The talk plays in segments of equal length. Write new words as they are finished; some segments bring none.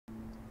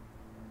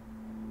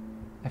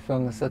I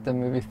filmed this at the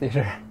movie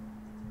theater.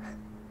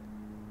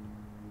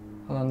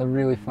 Hold on, the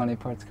really funny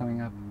part's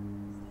coming up.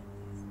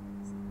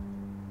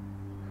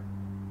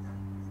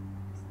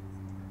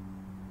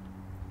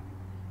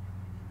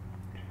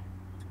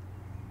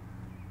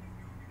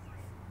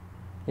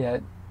 Yeah,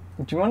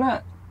 do you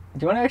wanna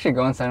actually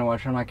go inside and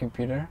watch it on my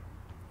computer?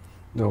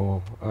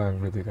 No, I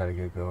really gotta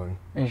get going.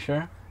 Are you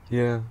sure?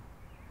 Yeah.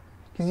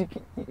 Because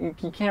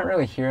you can't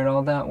really hear it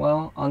all that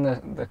well on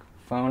the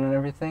phone and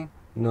everything.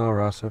 No,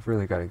 Ross, I've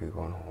really gotta get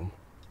going home.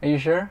 Are you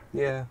sure?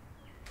 Yeah.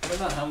 I don't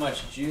know how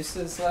much juice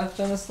is left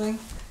on this thing.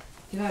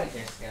 Get out of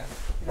here, Scott.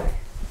 Get out of here.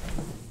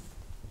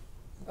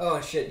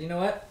 Oh shit, you know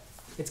what?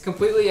 It's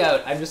completely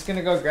out. I'm just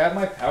gonna go grab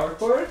my power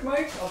cord,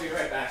 Mike. I'll be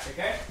right back,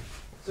 okay?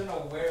 Don't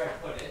know where I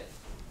put it,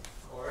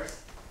 of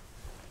course.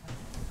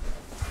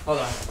 Hold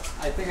on.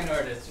 I think I know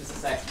where it is. Just a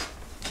sec. Just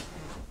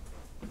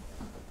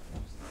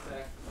a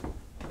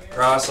sec.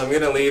 Ross, I'm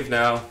gonna leave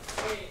now.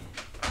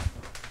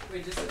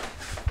 Wait, just a...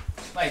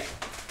 Mike,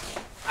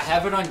 I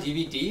have it on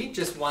DVD.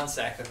 Just one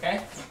sec,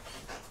 okay?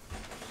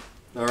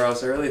 No,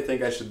 Ross, I really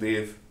think I should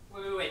leave.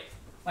 Wait.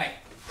 Mike,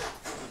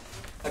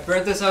 I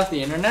burnt this off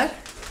the internet.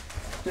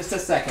 Just a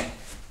second.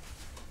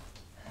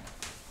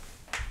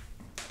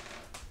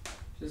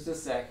 Just a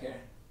sec here.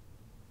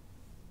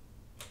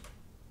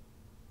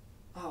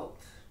 Oh,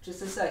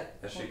 just a sec.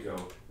 I should go,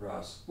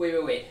 Ross.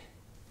 Wait.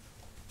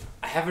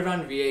 I have it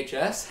on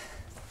VHS.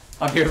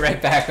 I'll be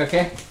right back,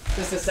 okay?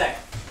 Just a sec.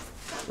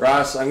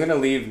 Ross, I'm gonna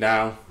leave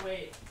now.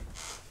 Wait,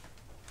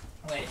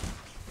 Mike.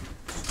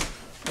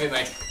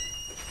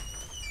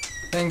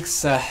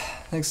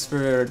 Thanks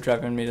for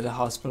driving me to the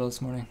hospital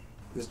this morning.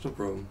 It's no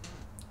problem.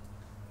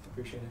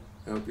 Appreciate it.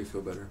 I hope you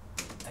feel better.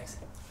 Thanks.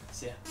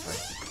 See ya. Bye.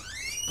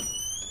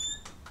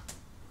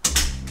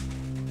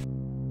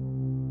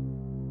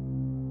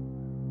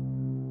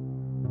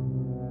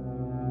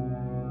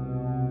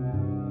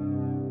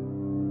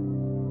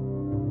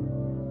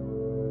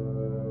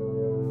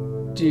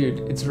 Dude,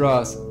 it's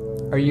Ross.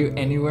 Are you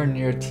anywhere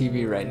near a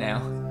TV right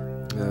now?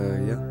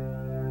 Yeah.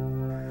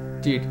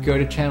 Dude, go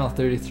to channel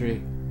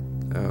 33.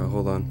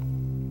 Hold on.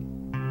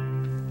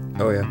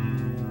 Oh, yeah.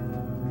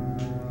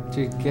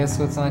 Dude, guess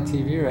what's on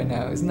TV right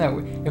now? Isn't that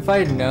weird? If I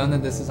had known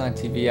that this was on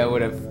TV, I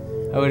would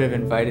have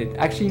invited.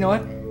 Actually, you know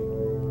what?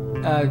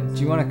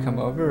 Do you want to come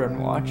over and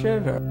watch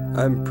it, or?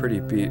 I'm pretty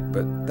beat,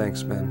 but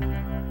thanks, man.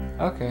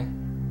 Okay.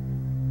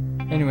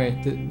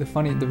 Anyway,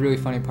 the really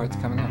funny part's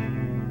coming up.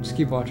 Just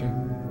keep watching.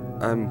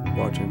 I'm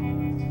watching.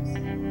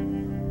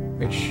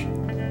 Wait, shh.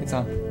 It's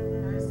on.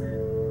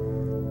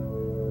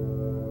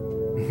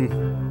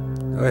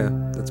 Oh yeah,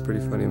 that's pretty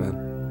funny,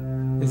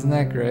 man. Isn't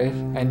that great?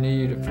 I knew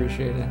you'd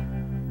appreciate it.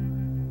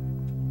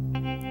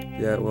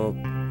 Yeah, well,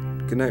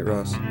 good night,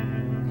 Ross.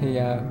 Hey,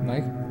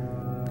 Mike?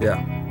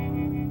 Yeah.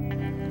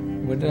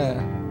 What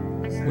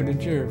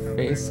did your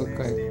face look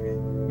like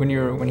when you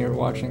were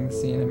watching the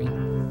scene? I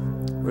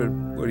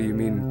mean, What do you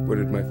mean? What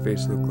did my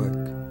face look like?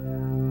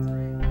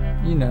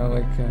 you know,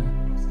 like,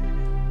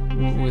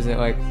 was it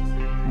like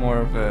more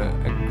of a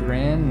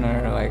grin,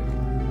 or like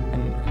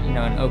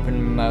an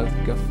open mouth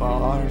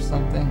guffaw or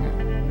something?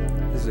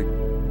 Is a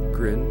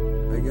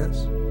grin, I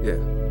guess? Yeah.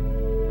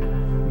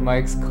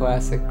 Mike's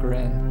classic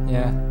grin.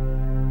 Yeah,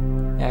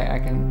 I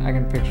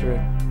can picture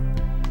it.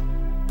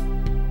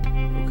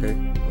 Okay,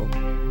 well,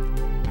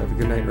 have a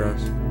good night,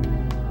 Ross.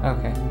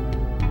 Okay.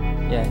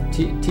 Yeah,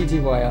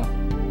 TTYL.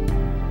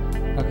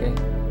 Okay.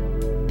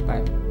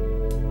 Bye.